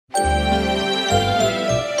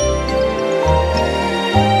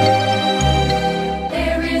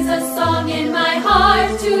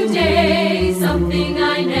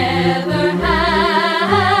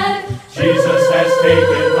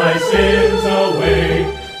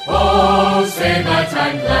away. Oh, say that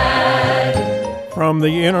I'm glad. From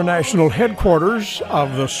the international headquarters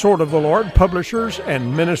of the Sword of the Lord Publishers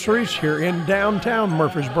and Ministries here in downtown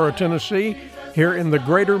Murfreesboro, Tennessee, here in the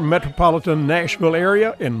greater metropolitan Nashville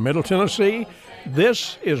area in Middle Tennessee,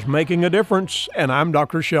 this is Making a Difference, and I'm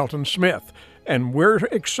Dr. Shelton Smith. And we're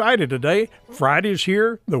excited today. Friday's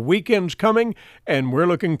here, the weekend's coming, and we're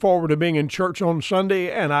looking forward to being in church on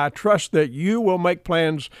Sunday, and I trust that you will make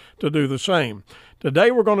plans to do the same.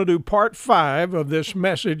 Today we're going to do part 5 of this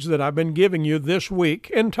message that I've been giving you this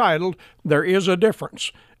week entitled, There is a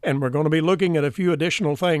Difference. And we're going to be looking at a few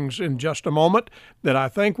additional things in just a moment that I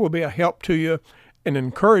think will be a help to you, an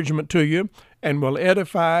encouragement to you, and will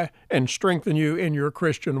edify and strengthen you in your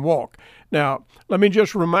Christian walk. Now, let me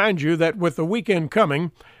just remind you that with the weekend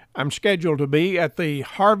coming, I'm scheduled to be at the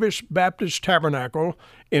Harvest Baptist Tabernacle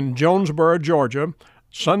in Jonesboro, Georgia,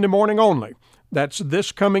 Sunday morning only. That's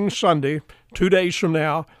this coming Sunday, 2 days from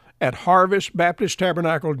now, at Harvest Baptist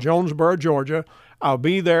Tabernacle, Jonesboro, Georgia. I'll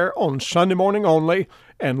be there on Sunday morning only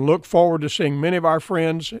and look forward to seeing many of our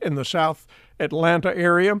friends in the South Atlanta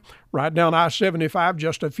area, right down I-75,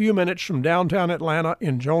 just a few minutes from downtown Atlanta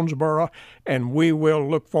in Jonesboro, and we will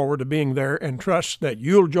look forward to being there and trust that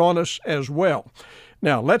you'll join us as well.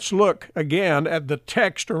 Now, let's look again at the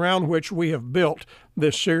text around which we have built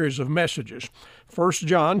this series of messages. 1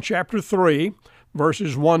 John chapter 3,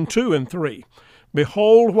 verses 1, 2, and 3.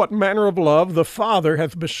 Behold, what manner of love the Father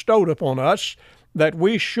hath bestowed upon us, that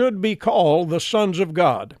we should be called the sons of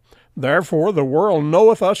God. Therefore the world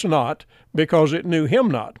knoweth us not, because it knew him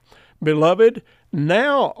not. Beloved,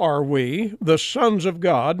 now are we the sons of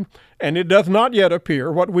God, and it doth not yet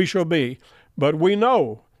appear what we shall be. But we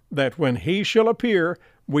know that when he shall appear,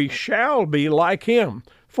 we shall be like him,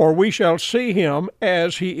 for we shall see him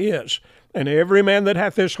as he is. And every man that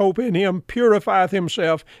hath this hope in him purifieth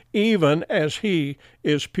himself, even as he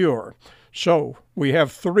is pure. So we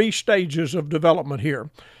have 3 stages of development here.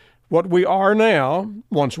 What we are now,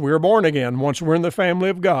 once we're born again, once we're in the family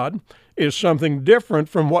of God, is something different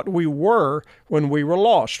from what we were when we were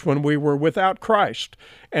lost, when we were without Christ.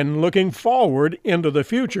 And looking forward into the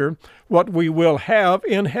future, what we will have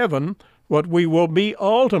in heaven, what we will be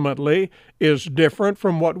ultimately, is different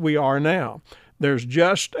from what we are now. There's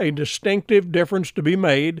just a distinctive difference to be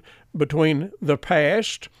made between the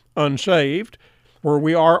past, unsaved, where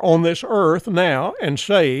we are on this earth now and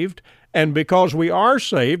saved, and because we are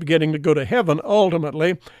saved, getting to go to heaven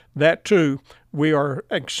ultimately, that too, we are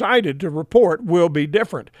excited to report will be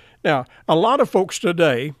different. Now, a lot of folks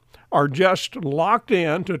today are just locked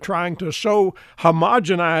in to trying to so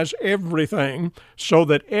homogenize everything so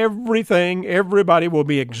that everybody will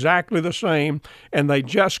be exactly the same, and they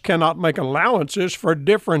just cannot make allowances for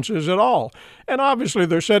differences at all. And obviously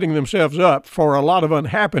they're setting themselves up for a lot of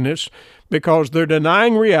unhappiness because they're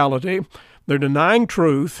denying reality, they're denying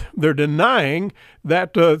truth, they're denying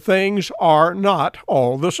that things are not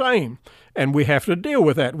all the same. And we have to deal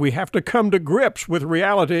with that. We have to come to grips with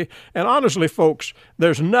reality. And honestly, folks,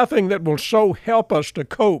 there's nothing that will so help us to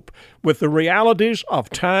cope with the realities of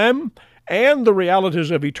time and the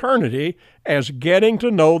realities of eternity as getting to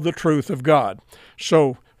know the truth of God.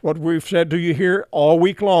 So what we've said to you here all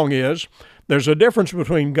week long is there's a difference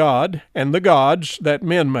between God and the gods that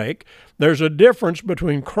men make. There's a difference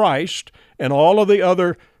between Christ and all of the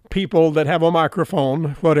other people that have a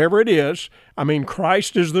microphone, whatever it is. I mean,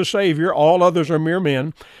 Christ is the Savior. All others are mere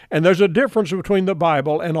men. And there's a difference between the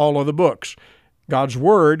Bible and all of the books. God's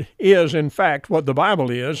Word is, in fact, what the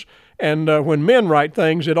Bible is. And when men write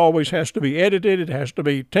things, it always has to be edited. It has to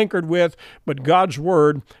be tinkered with. But God's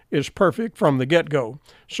Word is perfect from the get-go.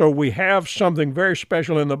 So we have something very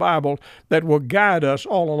special in the Bible that will guide us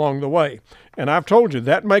all along the way. And I've told you,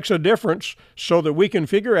 that makes a difference so that we can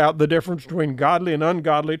figure out the difference between godly and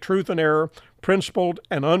ungodly, truth and error, principled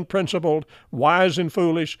and unprincipled, wise and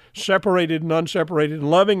foolish, separated and unseparated,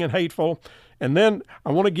 loving and hateful. And then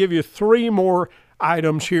I want to give you 3 more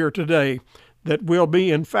items here today that will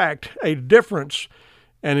be, in fact, a difference.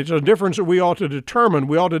 And it's a difference that we ought to determine.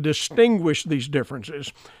 We ought to distinguish these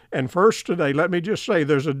differences. And first today, let me just say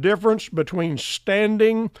there's a difference between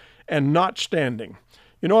standing and not standing.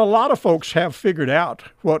 You know, a lot of folks have figured out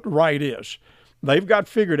what right is. They've got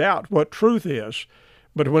figured out what truth is.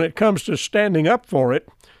 But when it comes to standing up for it,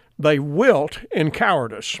 they wilt in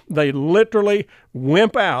cowardice. They literally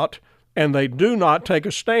wimp out, and they do not take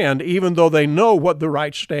a stand, even though they know what the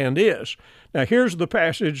right stand is. Now, here's the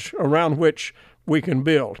passage around which we can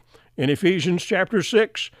build. In Ephesians chapter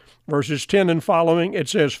 6, verses 10 and following, it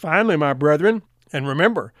says, "Finally, my brethren," and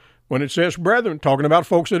remember, when it says brethren, talking about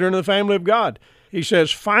folks that are in the family of God, he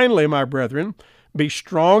says, "Finally, my brethren, Be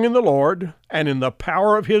strong in the Lord and in the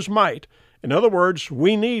power of his might. In other words,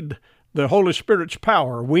 we need the Holy Spirit's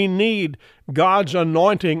power. We need God's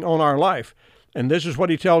anointing on our life. And this is what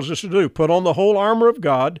he tells us to do. Put on the whole armor of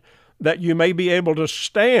God, that you may be able to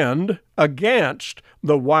stand against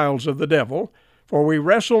the wiles of the devil. For we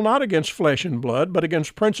wrestle not against flesh and blood, but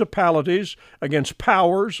against principalities, against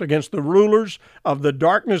powers, against the rulers of the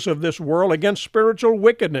darkness of this world, against spiritual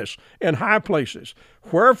wickedness in high places.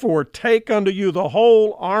 Wherefore take unto you the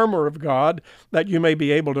whole armor of God, that you may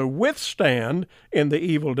be able to withstand in the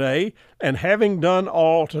evil day, and having done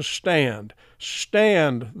all to stand.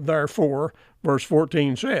 Stand, therefore, verse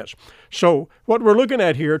 14 says. So what we're looking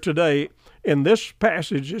at here today in this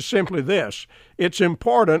passage is simply this. It's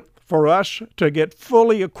important for us to get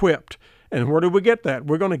fully equipped. And where do we get that?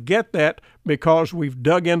 We're going to get that because we've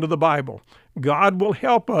dug into the Bible. God will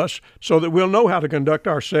help us so that we'll know how to conduct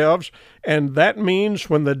ourselves, and that means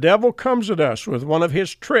when the devil comes at us with one of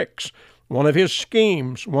his tricks, one of his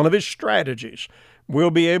schemes, one of his strategies, we'll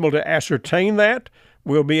be able to ascertain that.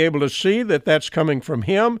 We'll be able to see that that's coming from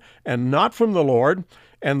him and not from the Lord.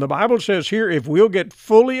 And the Bible says here, if we'll get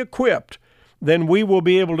fully equipped, then we will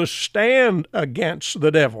be able to stand against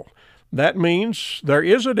the devil. That means there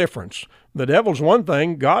is a difference. The devil's one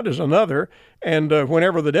thing, God is another, and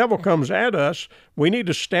whenever the devil comes at us, we need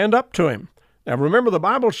to stand up to him. Now remember, the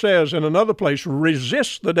Bible says in another place,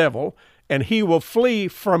 resist the devil, and he will flee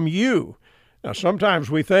from you. Now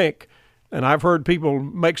sometimes we think, and I've heard people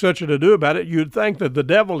make such a to-do about it, you'd think that the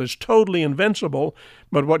devil is totally invincible,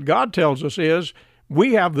 but what God tells us is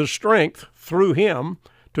we have the strength through him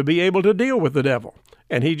to be able to deal with the devil.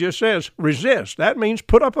 And he just says, resist. That means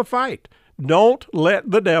put up a fight. Don't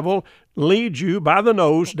let the devil lead you by the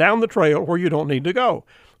nose down the trail where you don't need to go,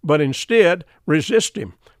 but instead resist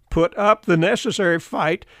him. Put up the necessary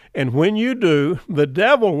fight, and when you do, the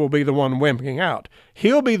devil will be the one wimping out.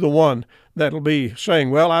 He'll be the one that'll be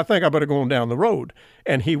saying, well, I think I better go on down the road.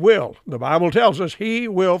 And he will. The Bible tells us he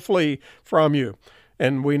will flee from you.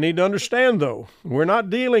 And we need to understand, though, we're not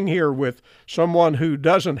dealing here with someone who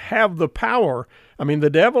doesn't have the power. I mean, the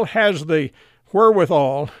devil has the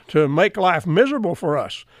wherewithal to make life miserable for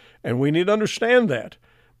us, and we need to understand that.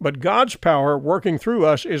 But God's power working through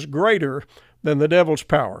us is greater than the devil's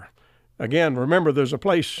power. Again, remember, there's a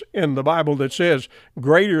place in the Bible that says,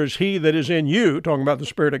 greater is he that is in you, talking about the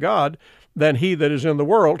Spirit of God, than he that is in the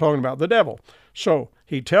world, talking about the devil. So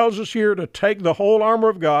he tells us here to take the whole armor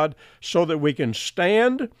of God so that we can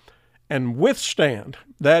stand and withstand.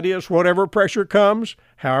 That is, whatever pressure comes,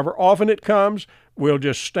 however often it comes, we'll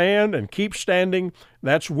just stand and keep standing.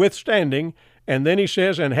 That's withstanding. And then he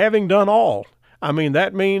says, and having done all. I mean,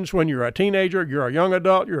 that means when you're a teenager, you're a young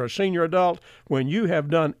adult, you're a senior adult, when you have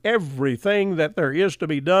done everything that there is to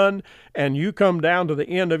be done, and you come down to the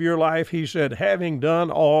end of your life, he said, having done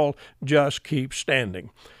all, just keep standing.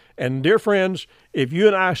 And dear friends, if you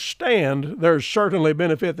and I stand, there's certainly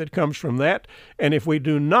benefit that comes from that. And if we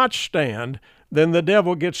do not stand, then the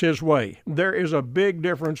devil gets his way. There is a big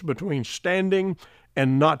difference between standing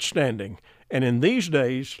and not standing. And in these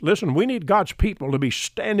days, listen, we need God's people to be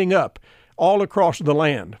standing up all across the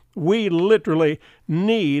land. We literally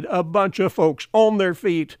need a bunch of folks on their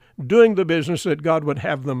feet doing the business that God would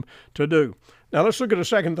have them to do. Now let's look at a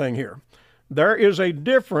second thing here. There is a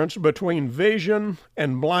difference between vision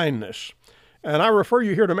and blindness. And I refer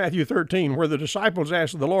you here to Matthew 13, where the disciples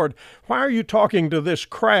asked the Lord, why are you talking to this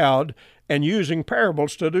crowd and using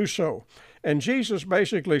parables to do so? And Jesus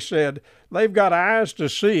basically said, they've got eyes to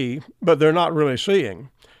see, but they're not really seeing.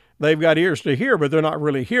 They've got ears to hear, but they're not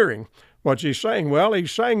really hearing. What's he saying? Well,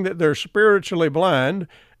 he's saying that they're spiritually blind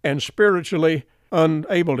and spiritually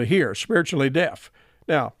unable to hear, spiritually deaf.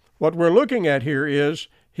 Now, what we're looking at here is,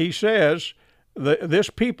 he says, this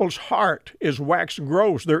people's heart is waxed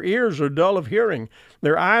gross. Their ears are dull of hearing.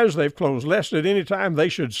 Their eyes they've closed, lest at any time they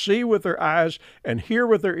should see with their eyes and hear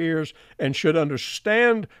with their ears and should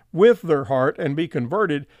understand with their heart and be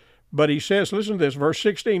converted. But he says, listen to this, verse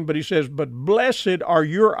 16, but he says, but blessed are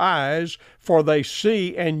your eyes, for they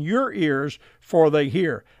see, and your ears, for they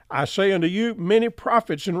hear. I say unto you, many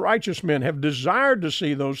prophets and righteous men have desired to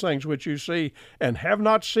see those things which you see, and have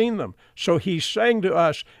not seen them. So he's saying to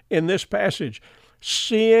us in this passage,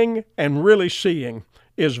 seeing and really seeing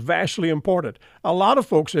is vastly important. A lot of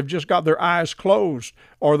folks have just got their eyes closed,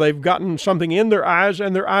 or they've gotten something in their eyes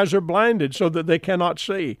and their eyes are blinded so that they cannot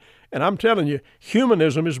see. And I'm telling you,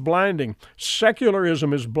 humanism is blinding.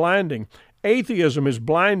 Secularism is blinding. Atheism is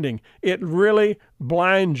blinding. It really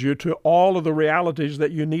blinds you to all of the realities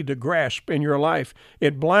that you need to grasp in your life.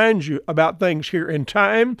 It blinds you about things here in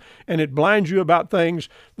time, and it blinds you about things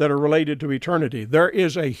that are related to eternity. There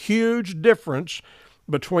is a huge difference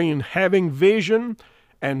between having vision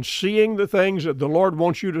and seeing the things that the Lord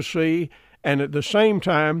wants you to see, and at the same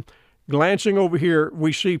time, glancing over here,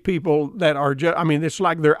 we see people that are just, it's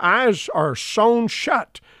like their eyes are sewn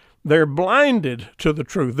shut. They're blinded to the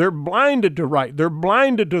truth. They're blinded to right. They're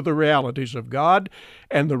blinded to the realities of God,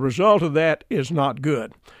 and the result of that is not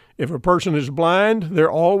good. If a person is blind,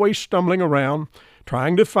 they're always stumbling around,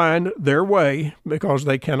 trying to find their way because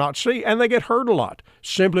they cannot see, and they get hurt a lot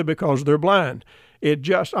simply because they're blind.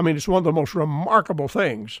 It's one of the most remarkable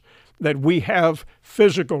things that we have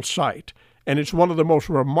physical sight. And it's one of the most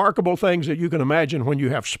remarkable things that you can imagine when you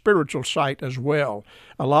have spiritual sight as well.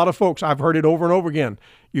 A lot of folks, I've heard it over and over again.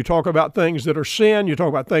 You talk about things that are sin, you talk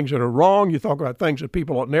about things that are wrong, you talk about things that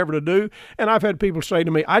people ought never to do. And I've had people say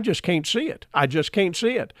to me, I just can't see it. I just can't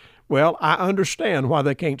see it. Well, I understand why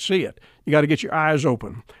they can't see it. You got to get your eyes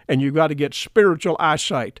open, and you've got to get spiritual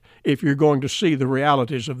eyesight if you're going to see the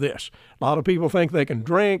realities of this. A lot of people think they can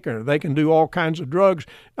drink or they can do all kinds of drugs.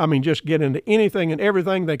 Just get into anything and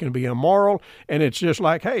everything. They can be immoral, and it's just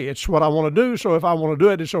like, hey, it's what I want to do, so if I want to do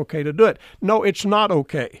it, it's okay to do it. No, it's not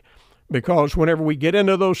okay, because whenever we get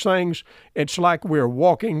into those things, it's like we're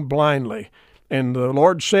walking blindly. And the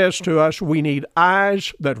Lord says to us, we need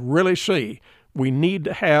eyes that really see. We need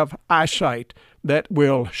to have eyesight that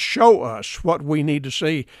will show us what we need to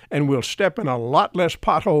see, and we'll step in a lot less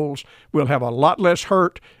potholes. We'll have a lot less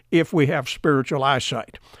hurt if we have spiritual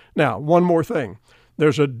eyesight. Now, one more thing.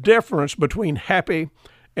 There's a difference between happy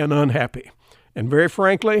and unhappy. And very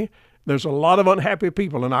frankly, there's a lot of unhappy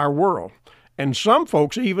people in our world. And some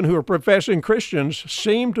folks, even who are professing Christians,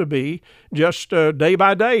 seem to be just day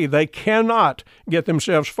by day. They cannot get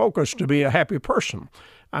themselves focused to be a happy person.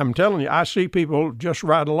 I'm telling you, I see people just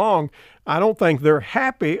right along. I don't think they're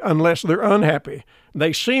happy unless they're unhappy.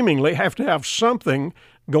 They seemingly have to have something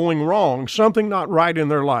going wrong, something not right in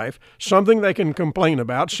their life, something they can complain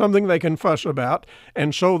about, something they can fuss about,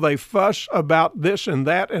 and so they fuss about this and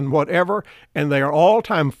that and whatever, and they are all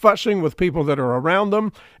time fussing with people that are around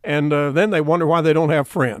them, and then they wonder why they don't have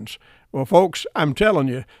friends. Well, folks, I'm telling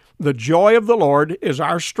you, the joy of the Lord is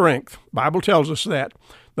our strength. The Bible tells us that.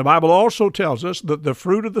 The Bible also tells us that the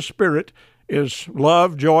fruit of the Spirit is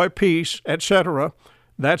love, joy, peace, etc.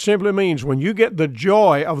 That simply means when you get the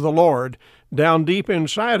joy of the Lord down deep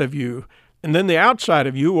inside of you, and then the outside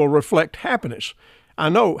of you will reflect happiness. I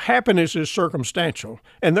know happiness is circumstantial,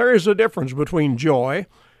 and there is a difference between joy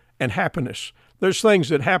and happiness. There's things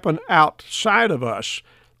that happen outside of us.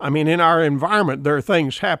 In our environment, there are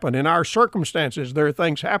things happen. In our circumstances, there are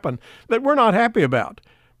things happen that we're not happy about.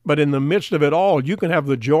 But in the midst of it all, you can have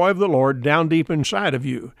the joy of the Lord down deep inside of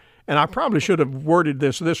you. And I probably should have worded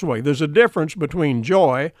this way. There's a difference between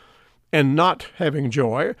joy and not having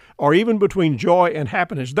joy, or even between joy and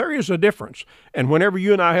happiness. There is a difference. And whenever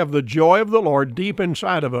you and I have the joy of the Lord deep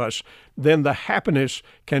inside of us, then the happiness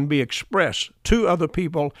can be expressed to other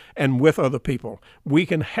people and with other people. We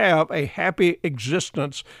can have a happy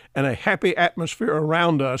existence and a happy atmosphere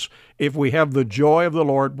around us if we have the joy of the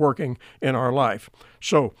Lord working in our life.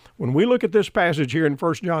 So when we look at this passage here in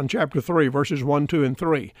 1 John chapter 3, verses 1, 2, and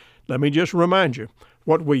 3, let me just remind you,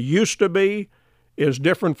 what we used to be is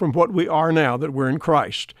different from what we are now that we're in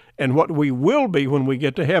Christ. And what we will be when we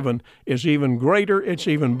get to heaven is even greater, it's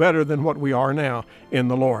even better than what we are now in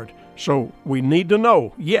the Lord. So we need to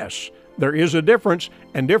know, yes, there is a difference,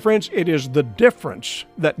 and it is the difference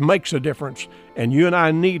that makes a difference. And you and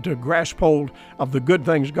I need to grasp hold of the good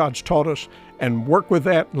things God's taught us and work with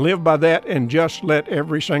that, live by that, and just let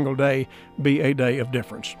every single day be a day of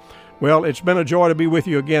difference. Well, it's been a joy to be with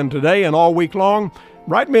you again today and all week long.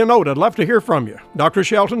 Write me a note. I'd love to hear from you. Dr.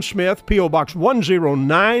 Shelton Smith, P.O. Box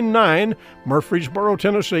 1099, Murfreesboro,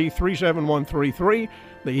 Tennessee 37133.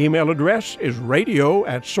 The email address is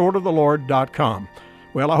radio@swordofthelord.com.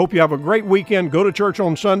 Well, I hope you have a great weekend. Go to church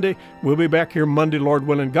on Sunday. We'll be back here Monday, Lord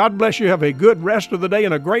willing. God bless you. Have a good rest of the day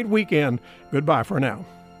and a great weekend. Goodbye for now.